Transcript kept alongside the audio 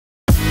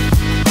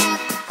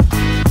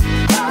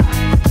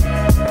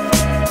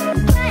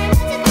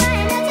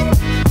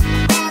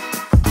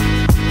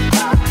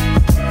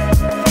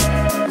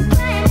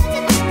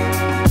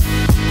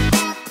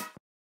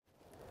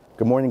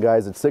Good morning,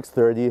 guys. It's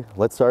 6:30.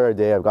 Let's start our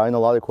day. I've gotten a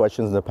lot of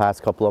questions in the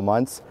past couple of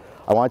months.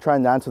 I want to try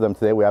and answer them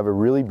today. We have a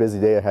really busy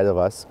day ahead of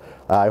us.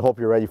 I hope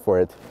you're ready for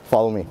it.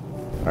 Follow me.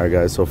 All right,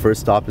 guys. So first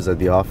stop is at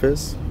the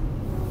office.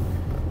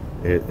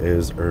 It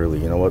is early.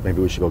 You know what?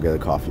 Maybe we should go get a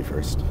coffee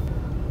first.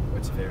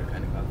 What's your favorite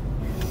kind of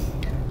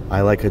coffee? I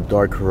like a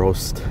dark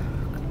roast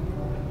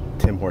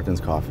Tim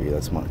Hortons coffee.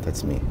 That's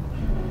me.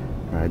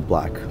 All right,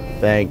 black.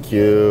 Thank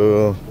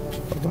you.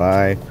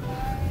 Bye-bye.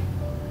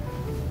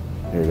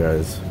 Here,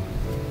 guys.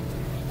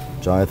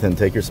 Jonathan,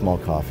 take your small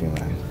coffee,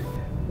 man.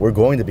 We're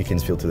going to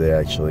Beaconsfield today,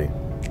 actually.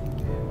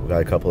 We've got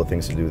a couple of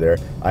things to do there.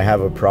 I have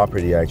a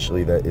property,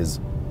 actually, that is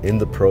in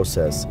the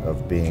process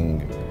of being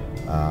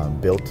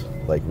built,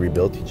 like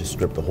rebuilt. He just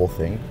stripped the whole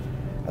thing.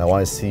 And I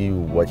want to see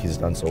what he's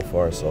done so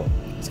far, so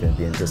it's going to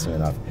be interesting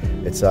enough.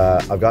 It's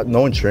I've got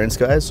no insurance,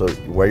 guys, so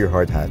wear your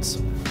hard hats,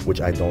 which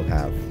I don't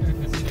have.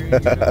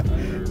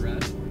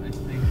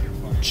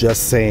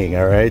 Just saying,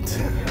 all right?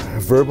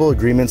 Verbal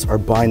agreements are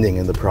binding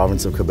in the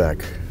province of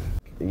Quebec.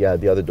 Yeah,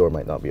 the other door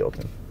might not be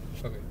open.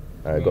 Okay.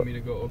 All right, you want me to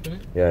go open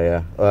it?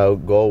 Yeah.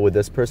 Go with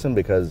this person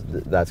because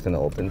that's going to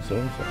open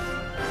soon. So.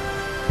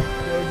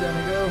 Go,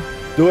 Johnny, go.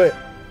 Do it.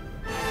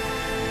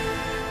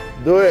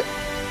 Do it.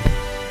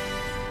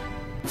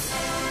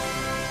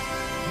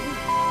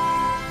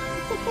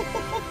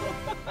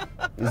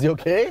 Is he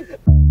okay?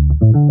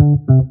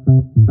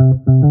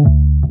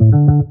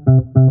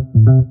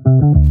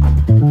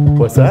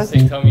 What's that?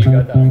 Say, tell me you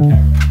got that on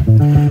camera.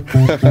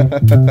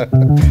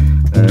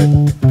 Alright.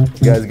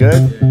 You guys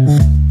good?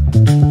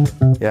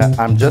 Yeah. Yeah,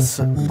 I'm just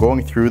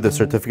going through the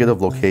certificate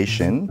of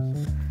location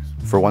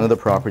for one of the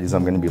properties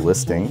I'm going to be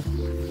listing.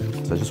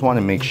 So I just want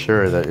to make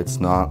sure that it's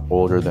not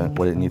older than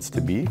what it needs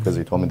to be because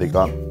they told me they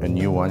got a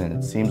new one and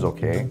it seems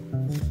okay.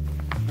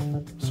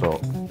 So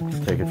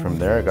take it from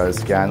there. I got to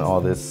scan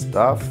all this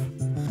stuff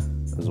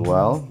as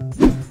well.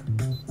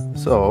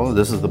 So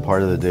this is the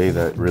part of the day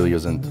that really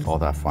isn't all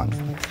that fun.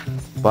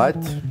 But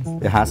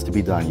it has to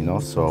be done, you know,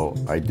 so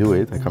I do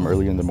it. I come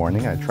early in the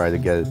morning. I try to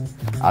get it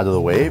out of the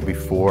way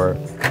before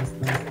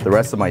the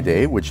rest of my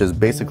day, which is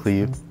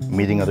basically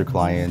meeting other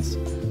clients,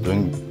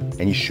 doing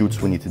any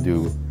shoots we need to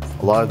do.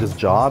 A lot of this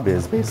job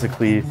is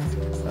basically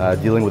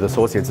dealing with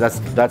associates.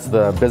 That's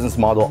the business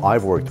model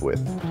I've worked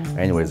with.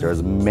 Anyways,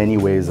 there's many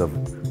ways of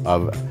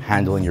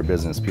handling your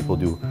business. People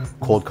do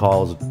cold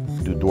calls,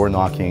 do door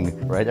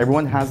knocking, right?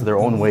 Everyone has their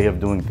own way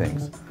of doing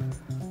things.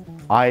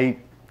 I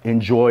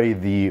enjoy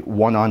the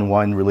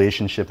one-on-one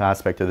relationship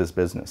aspect of this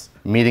business.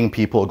 Meeting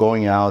people,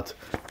 going out,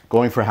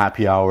 going for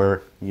happy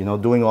hour, you know,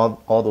 doing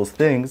all those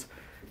things.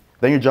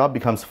 Then your job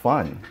becomes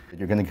fun.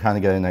 You're gonna kind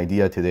of get an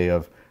idea today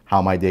of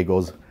how my day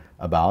goes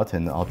about,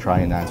 and I'll try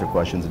and answer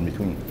questions in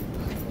between.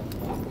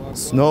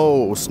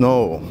 Snow.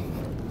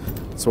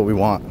 That's what we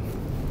want.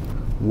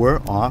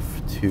 We're off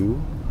to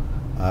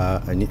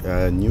a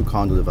new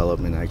condo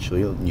development,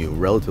 actually,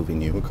 relatively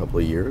new, a couple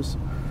of years,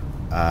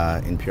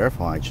 in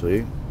Pierrefonds,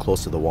 actually,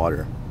 close to the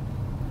water.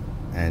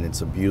 And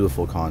it's a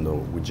beautiful condo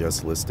we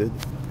just listed,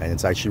 and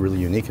it's actually really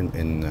unique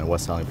in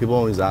West Island. People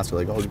always ask,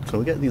 like, oh, can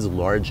we get these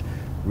large,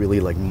 really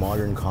like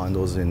modern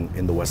condos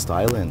in the West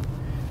Island?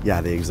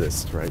 Yeah, they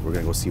exist, right? We're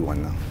gonna go see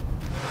one now.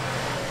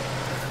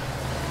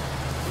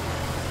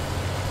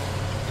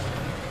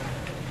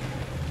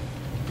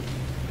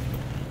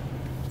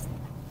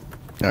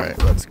 All right,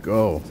 let's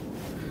go.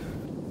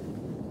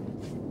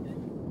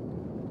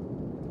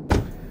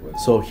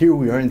 So here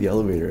we are in the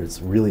elevator.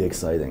 It's really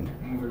exciting.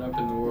 Moving up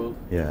in the world.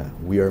 Yeah,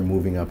 we are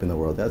moving up in the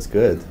world. That's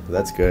good.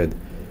 That's good.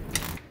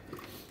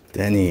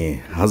 Denny,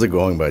 how's it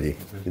going, buddy?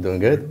 You doing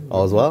good?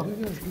 All is well?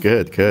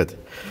 Good.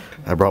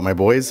 I brought my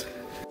boys.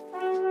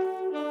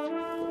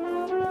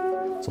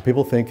 So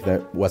people think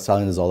that West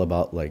Island is all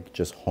about like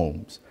just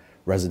homes.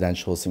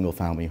 Residential,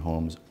 single-family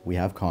homes. We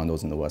have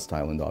condos in the West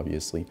Island,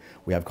 obviously.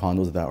 We have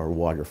condos that are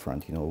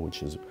waterfront, you know,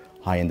 which is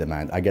high in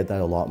demand. I get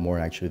that a lot more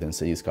actually than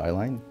city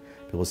skyline.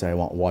 People say I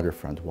want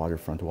waterfront.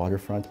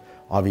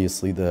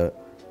 Obviously, the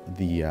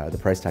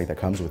price tag that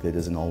comes with it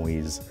isn't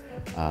always,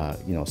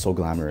 you know, so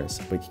glamorous.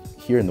 But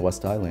here in the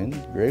West Island,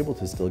 you're able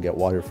to still get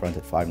waterfront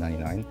at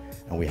 $5.99,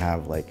 and we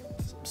have like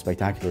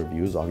spectacular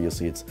views.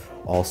 Obviously, it's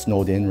all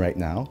snowed in right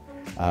now.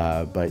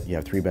 But you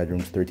have 3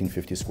 bedrooms,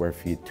 1,350 square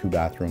feet, 2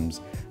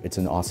 bathrooms. It's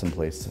an awesome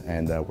place,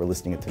 and we're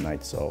listing it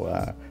tonight,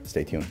 so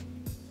stay tuned.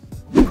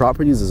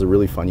 Properties is a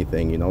really funny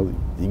thing, you know.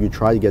 You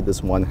try to get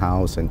this one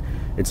house, and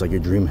it's like your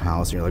dream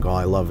house, and you're like, oh,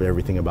 I love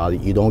everything about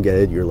it. You don't get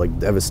it, you're like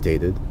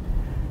devastated.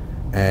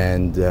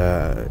 And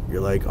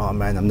you're like, oh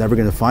man, I'm never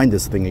gonna find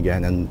this thing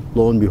again. And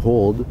lo and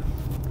behold,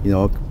 you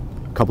know,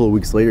 a couple of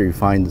weeks later, you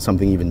find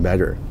something even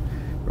better.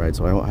 Right,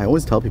 so I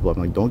always tell people, I'm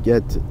like, don't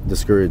get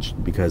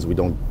discouraged because we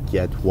don't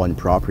get one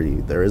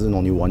property. There isn't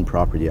only one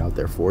property out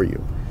there for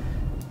you.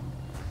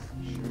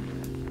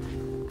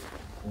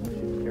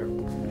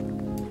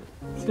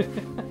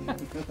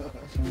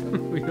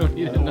 We don't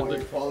need another.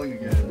 Falling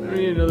again. We don't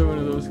need another one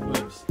of those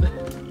clips.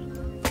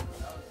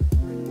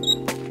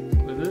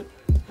 Was it?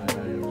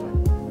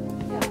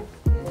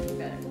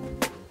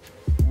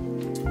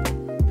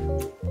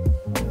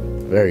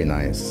 Very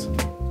nice.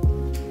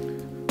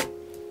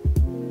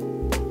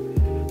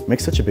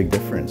 makes such a big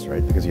difference,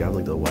 right? Because you have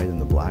like the white and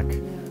the black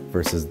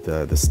versus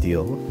the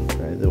steel,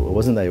 right? It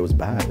wasn't that it was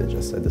bad, it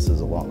just said this is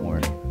a lot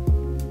more.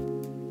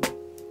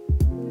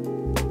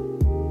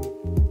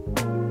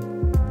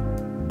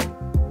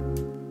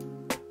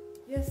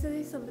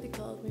 Yesterday somebody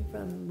called me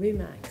from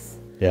Remax.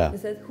 Yeah. They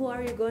said, who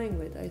are you going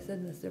with? I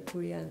said, Mr.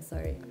 Pouria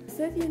Ansary. I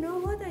said, you know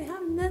what? I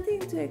have nothing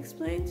to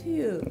explain to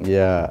you.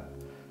 Yeah.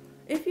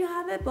 If you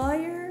have a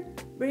buyer,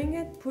 bring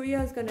it.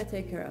 Pouria is going to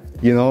take care of them.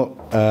 You know,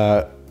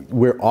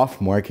 we're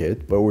off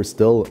market, but we're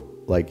still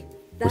like,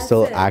 we're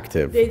still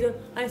active. They don't.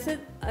 I said,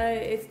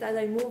 it's that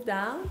I moved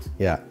out.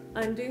 Yeah.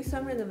 I'm doing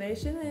some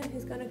renovation and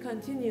he's going to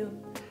continue.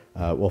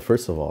 Well,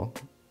 first of all,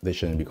 they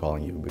shouldn't be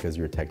calling you because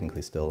you're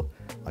technically still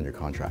under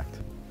contract.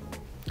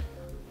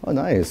 Oh,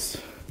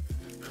 nice.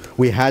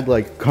 We had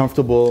like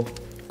comfortable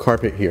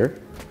carpet here.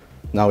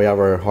 Now we have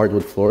our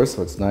hardwood floors,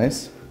 so it's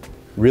nice.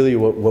 Really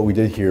what we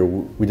did here,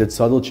 we did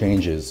subtle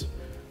changes,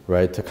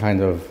 right? To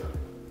kind of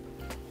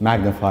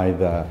magnify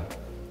the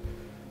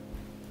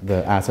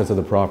assets of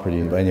the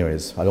property. But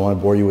anyways, I don't want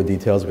to bore you with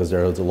details because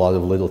there's a lot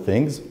of little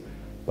things,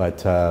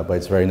 but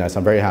it's very nice.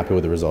 I'm very happy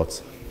with the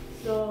results.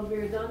 So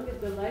we're done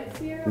with the lights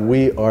here?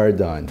 We are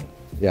done.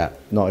 Yeah,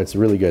 no, it's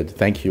really good.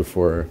 Thank you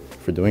for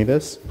doing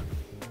this.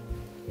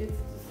 It's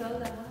to sell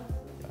the house.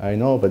 I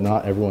know, but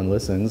not everyone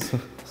listens,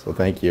 so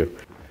thank you.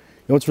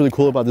 You know what's really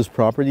cool about this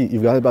property?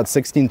 You've got about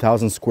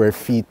 16,000 square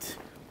feet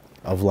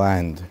of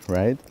land,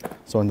 right?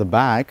 So in the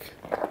back,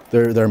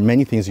 there are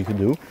many things you could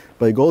do,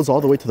 but it goes all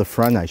the way to the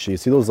front actually. You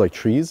see those like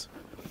trees?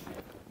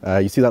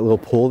 You see that little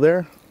pool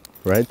there,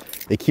 right?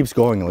 It keeps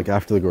going like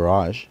after the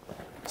garage.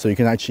 So you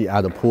can actually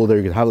add a pool there.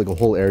 You could have like a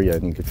whole area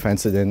and you could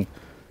fence it in,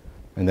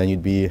 and then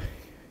you'd be,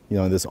 you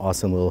know, in this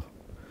awesome little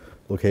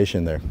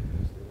location there.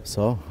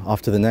 So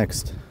off to the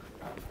next.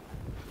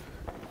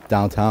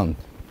 Downtown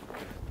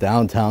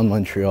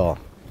Montreal.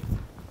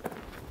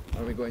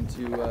 Are we going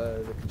to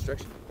the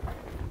construction?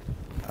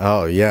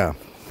 Oh yeah,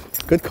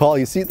 good call.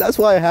 You see, that's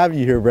why I have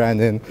you here,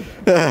 Brandon.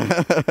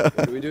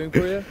 What are we doing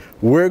for you?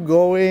 We're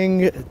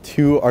going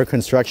to our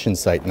construction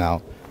site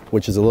now,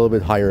 which is a little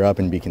bit higher up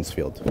in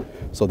Beaconsfield.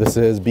 So this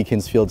is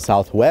Beaconsfield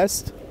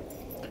Southwest,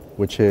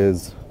 which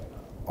is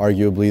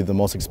arguably the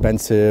most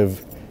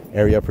expensive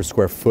area per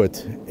square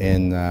foot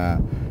in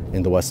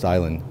the West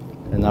Island.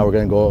 And now we're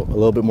gonna go a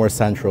little bit more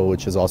central,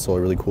 which is also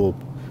a really cool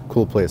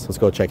place. Let's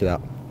go check it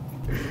out.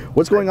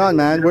 What's going on,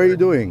 man? Where are you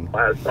doing?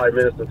 I have 5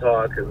 minutes to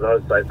talk, and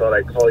I thought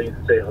I'd call you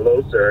to say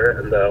hello,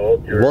 sir, and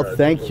hope you're... Well,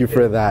 thank you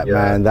for that,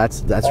 man.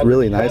 That's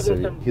really nice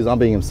of you. He's not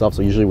being himself,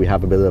 so usually we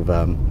have a bit of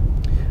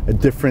a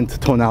different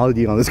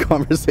tonality on this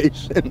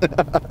conversation.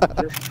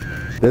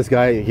 This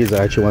guy, he's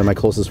actually one of my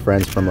closest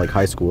friends from like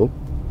high school,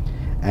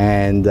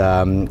 and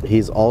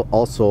he's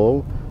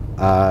also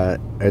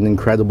an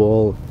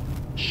incredible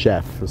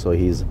chef. So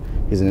he's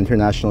an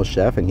international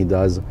chef, and he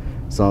does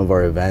some of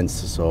our events.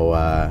 So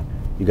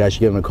you guys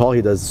should give him a call.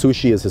 He does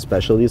sushi as his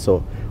specialty,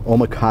 so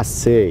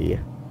omakase.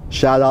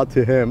 Shout out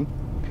to him.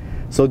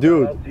 So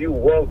dude, you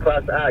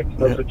world-class act,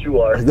 that's what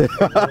you are. A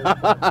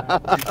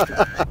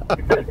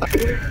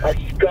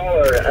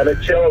scholar and a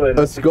gentleman.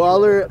 A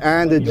scholar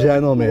and a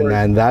gentleman,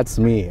 man, that's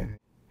me.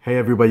 Hey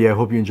everybody, I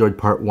hope you enjoyed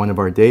part 1 of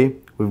our day.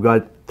 We've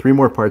got 3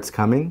 more parts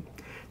coming.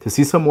 To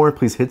see some more,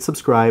 please hit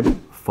subscribe,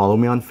 follow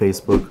me on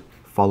Facebook,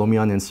 follow me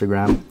on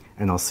Instagram,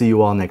 and I'll see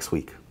you all next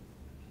week.